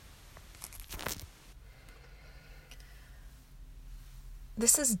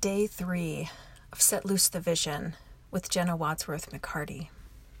This is day 3 of Set Loose the Vision with Jenna Wadsworth McCarty.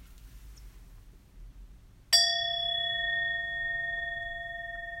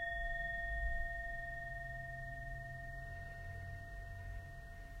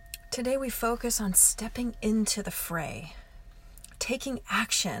 Today we focus on stepping into the fray, taking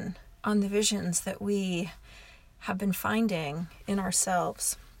action on the visions that we have been finding in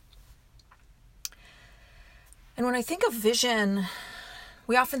ourselves. And when I think of vision,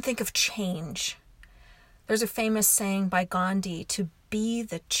 we often think of change. There's a famous saying by Gandhi, to be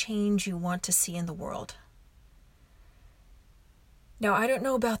the change you want to see in the world. Now, I don't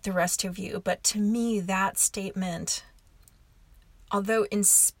know about the rest of you, but to me, that statement, although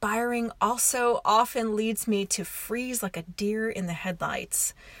inspiring, also often leads me to freeze like a deer in the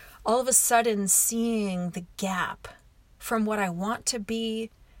headlights, all of a sudden seeing the gap from what I want to be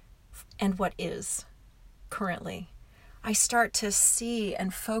and what is currently. I start to see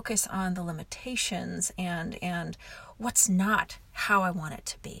and focus on the limitations and what's not how I want it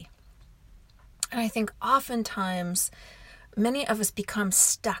to be. And I think oftentimes many of us become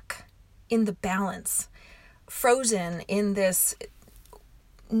stuck in the balance, frozen in this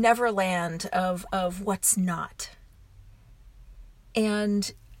neverland of what's not.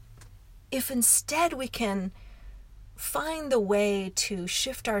 And if instead we can find the way to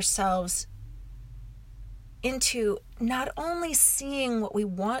shift ourselves into not only seeing what we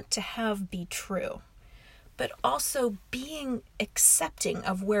want to have be true, but also being accepting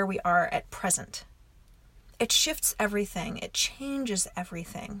of where we are at present. It shifts everything. It changes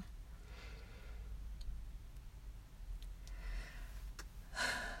everything.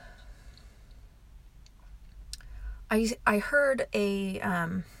 I heard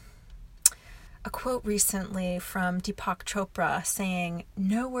a quote recently from Deepak Chopra saying,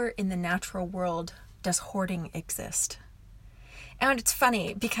 "Nowhere in the natural world does hoarding exist." And it's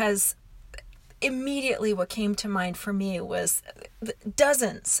funny because immediately what came to mind for me was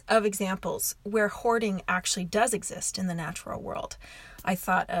dozens of examples where hoarding actually does exist in the natural world. I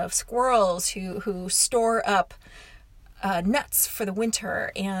thought of squirrels who store up nuts for the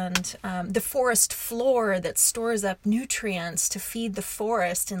winter, and the forest floor that stores up nutrients to feed the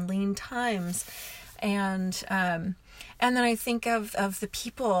forest in lean times. And then I think of the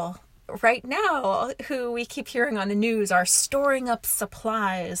people right now who we keep hearing on the news are storing up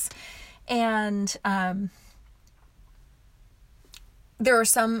supplies. And there are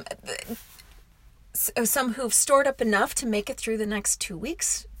some who've stored up enough to make it through the next 2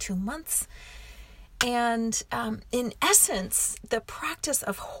 weeks, 2 months. And in essence, the practice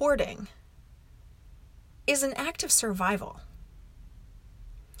of hoarding is an act of survival.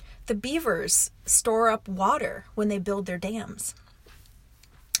 The beavers store up water when they build their dams.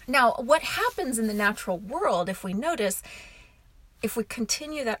 Now, what happens in the natural world, if we notice, if we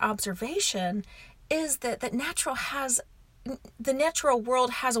continue that observation, is that the natural world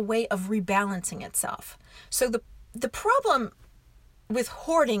has a way of rebalancing itself. So the problem with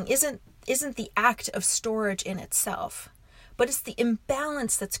hoarding isn't the act of storage in itself, but it's the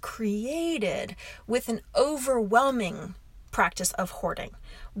imbalance that's created with an overwhelming practice of hoarding,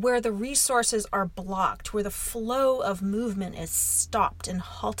 where the resources are blocked, where the flow of movement is stopped and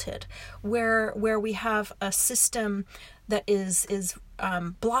halted, where we have a system that is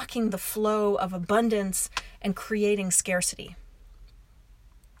blocking the flow of abundance and creating scarcity.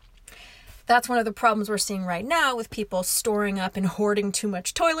 That's one of the problems we're seeing right now with people storing up and hoarding too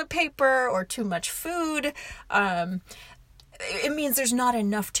much toilet paper or too much food. It means there's not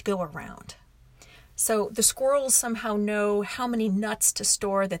enough to go around. So the squirrels somehow know how many nuts to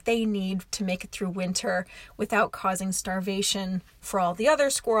store that they need to make it through winter without causing starvation for all the other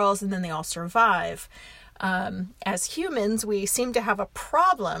squirrels, and then they all survive. As humans, we seem to have a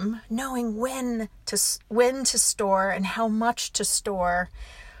problem knowing when to store and how much to store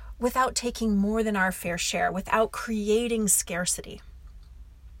without taking more than our fair share, without creating scarcity.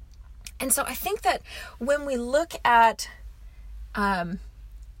 And so I think that when we look at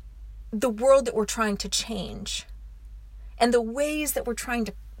the world that we're trying to change and the ways that we're trying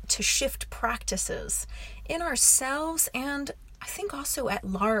to shift practices in ourselves, and I think also at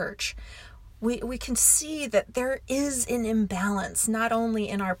large, we can see that there is an imbalance, not only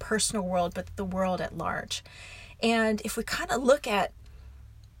in our personal world, but the world at large. And if we kind of look at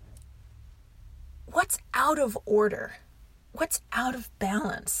what's out of order, what's out of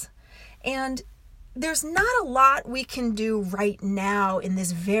balance, and there's not a lot we can do right now in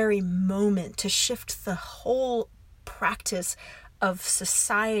this very moment to shift the whole practice of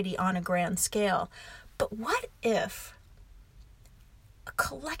society on a grand scale. But what if a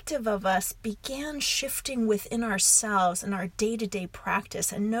collective of us began shifting within ourselves in our day-to-day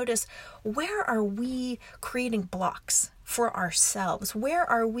practice and notice, where are we creating blocks for ourselves? Where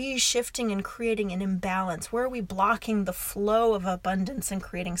are we shifting and creating an imbalance? Where are we blocking the flow of abundance and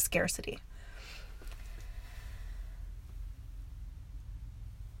creating scarcity?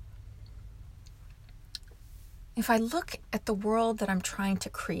 If I look at the world that I'm trying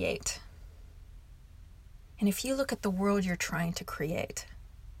to create, and if you look at the world you're trying to create,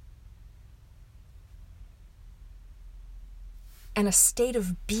 and a state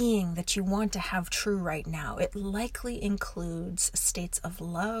of being that you want to have true right now, it likely includes states of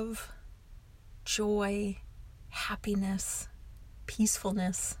love, joy, happiness,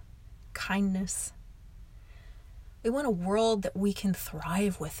 peacefulness, kindness. We want a world that we can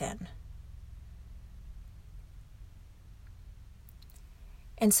thrive within.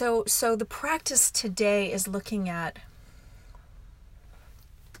 And so the practice today is looking at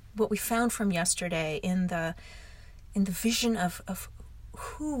what we found from yesterday in the vision of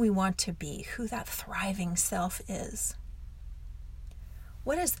who we want to be, who that thriving self is.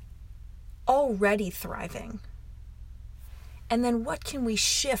 What is already thriving? And then what can we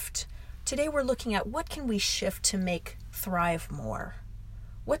shift? Today we're looking at what can we shift to make thrive more?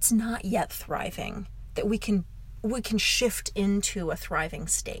 What's not yet thriving that we can shift into a thriving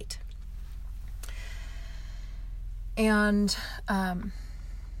state? And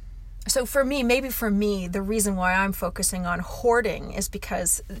so for me, the reason why I'm focusing on hoarding is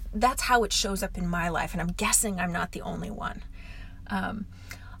because that's how it shows up in my life. And I'm guessing I'm not the only one.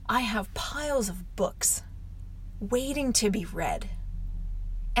 I have piles of books waiting to be read.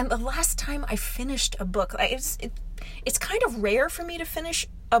 And the last time I finished a book, it's kind of rare for me to finish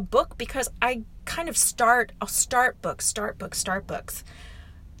a book because I kind of I'll start books,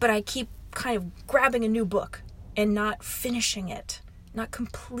 but I keep kind of grabbing a new book and not finishing it, not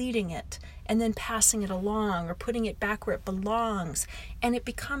completing it, and then passing it along or putting it back where it belongs. And it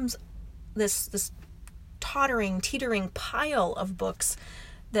becomes this teetering pile of books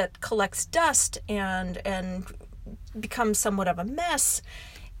that collects dust and becomes somewhat of a mess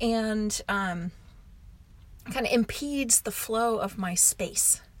and kind of impedes the flow of my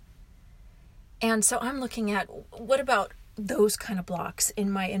space. And so I'm looking at, what about those kind of blocks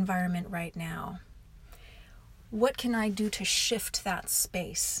in my environment right now? What can I do to shift that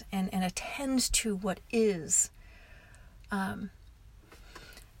space and attend to what is? And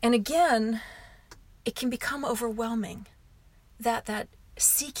again, it can become overwhelming, that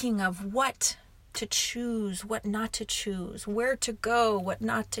seeking of what to choose, what not to choose, where to go, where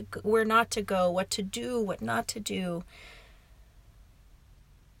not to go, what to do, what not to do.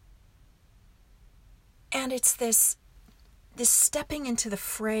 And it's this stepping into the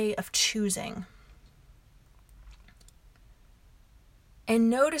fray of choosing and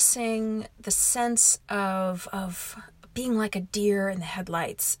noticing the sense of being like a deer in the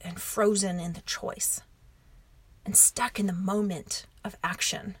headlights and frozen in the choice and stuck in the moment of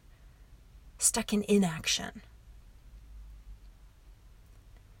action, stuck in inaction.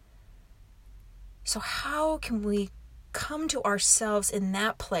 So how can we come to ourselves in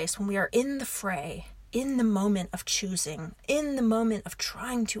that place when we are in the fray, in the moment of choosing, in the moment of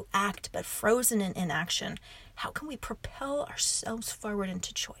trying to act but frozen in inaction? How can we propel ourselves forward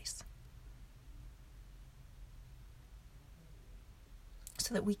into choice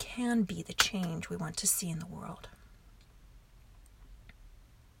so that we can be the change we want to see in the world?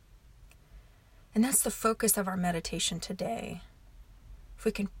 And that's the focus of our meditation today. If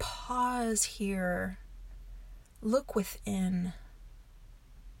we can pause here, look within,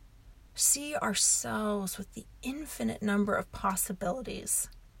 see ourselves with the infinite number of possibilities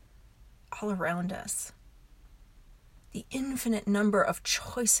all around us, the infinite number of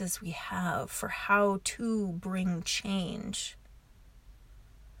choices we have for how to bring change.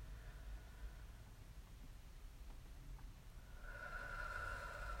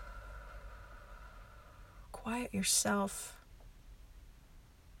 Quiet yourself.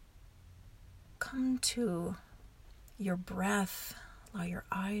 Come to your breath. Allow your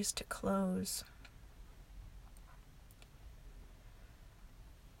eyes to close.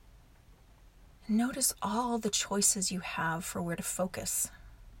 Notice all the choices you have for where to focus.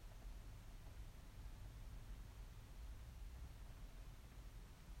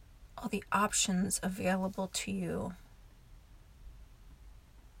 All the options available to you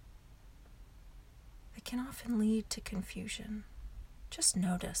that can often lead to confusion. Just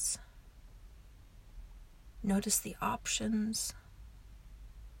notice. Notice the options.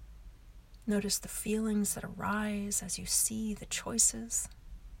 Notice the feelings that arise as you see the choices.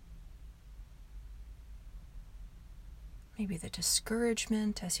 Maybe the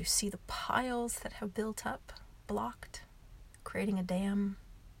discouragement as you see the piles that have built up, blocked, creating a dam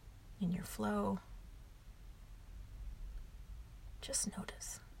in your flow. Just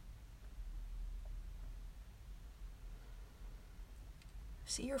notice.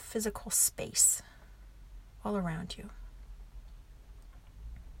 See your physical space all around you.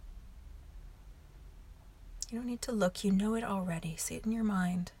 You don't need to look, you know it already. See it in your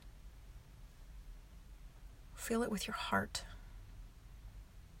mind. Feel it with your heart.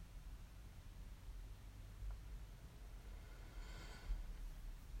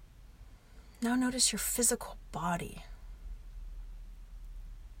 Now notice your physical body.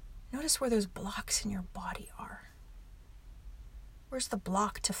 Notice where those blocks in your body are. Where's the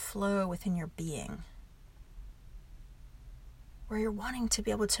block to flow within your being? Where you're wanting to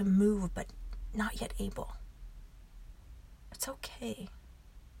be able to move but not yet able. It's okay.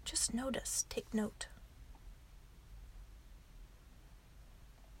 Just notice. Take note.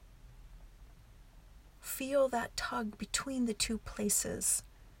 Feel that tug between the two places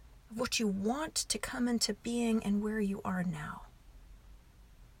of what you want to come into being and where you are now.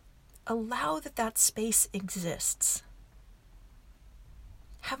 Allow that space exists.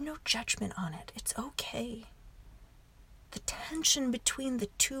 Have no judgment on it. It's okay. The tension between the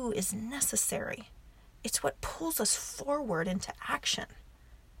two is necessary. It's what pulls us forward into action.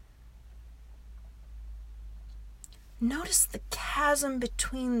 Notice the chasm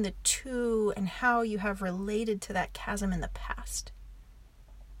between the two and how you have related to that chasm in the past,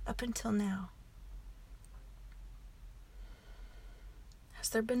 up until now. Has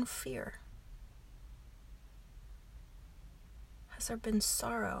there been fear? Has there been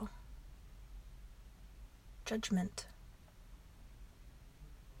sorrow? Judgment?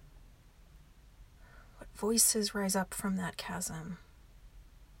 What voices rise up from that chasm?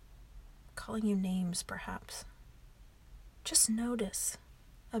 Calling you names, perhaps. Just notice,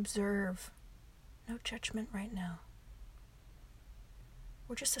 observe. No judgment right now.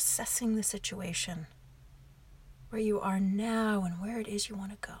 We're just assessing the situation, where you are now and where it is you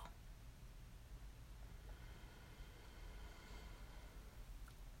want to go.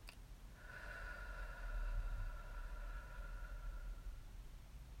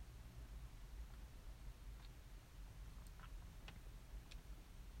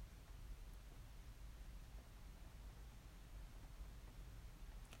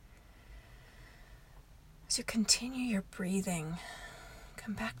 As you continue your breathing,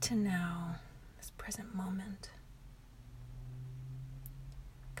 come back to now, this present moment.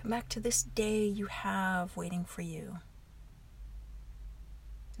 Come back to this day you have waiting for you,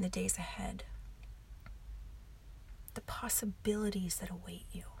 and the days ahead, the possibilities that await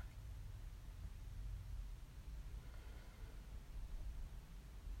you.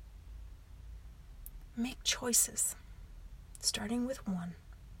 Make choices, starting with one.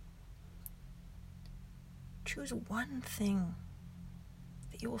 Choose one thing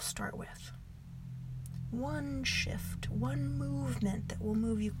that you will start with. One shift, one movement that will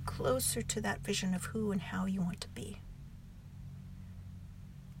move you closer to that vision of who and how you want to be.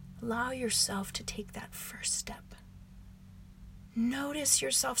 Allow yourself to take that first step. Notice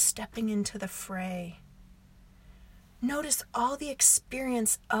yourself stepping into the fray. Notice all the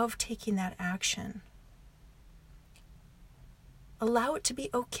experience of taking that action. Allow it to be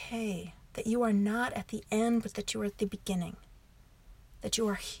okay that you are not at the end, but that you are at the beginning. That you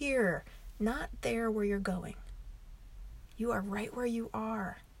are here, not there where you're going. You are right where you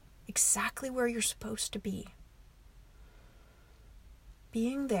are, exactly where you're supposed to be.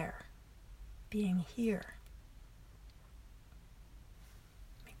 Being there, being here.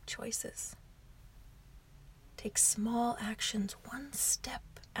 Make choices. Take small actions, one step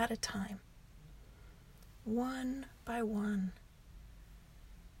at a time. One by one.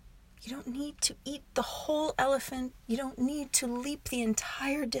 You don't need to eat the whole elephant. You don't need to leap the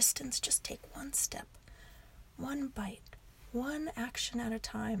entire distance. Just take one step, one bite, one action at a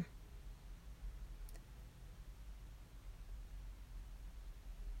time.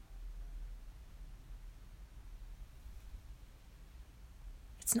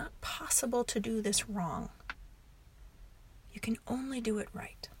 It's not possible to do this wrong. You can only do it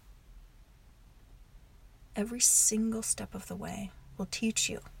right. Every single step of the way will teach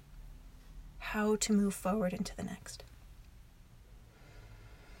you how to move forward into the next.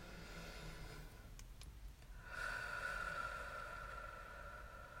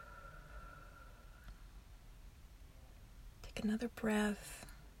 Take another breath.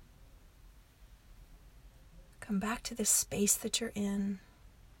 Come back to this space that you're in.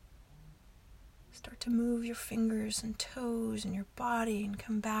 Start to move your fingers and toes and your body and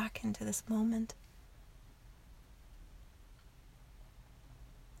come back into this moment.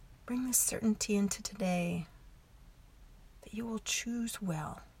 bring this certainty into today that you will choose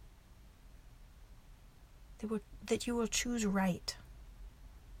well, that you will choose right.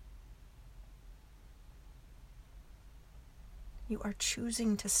 You are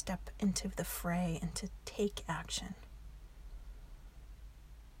choosing to step into the fray and to take action.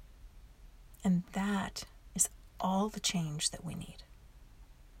 And that is all the change that we need.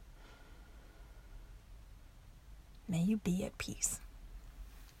 May you be at peace.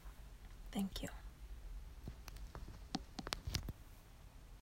 Thank you.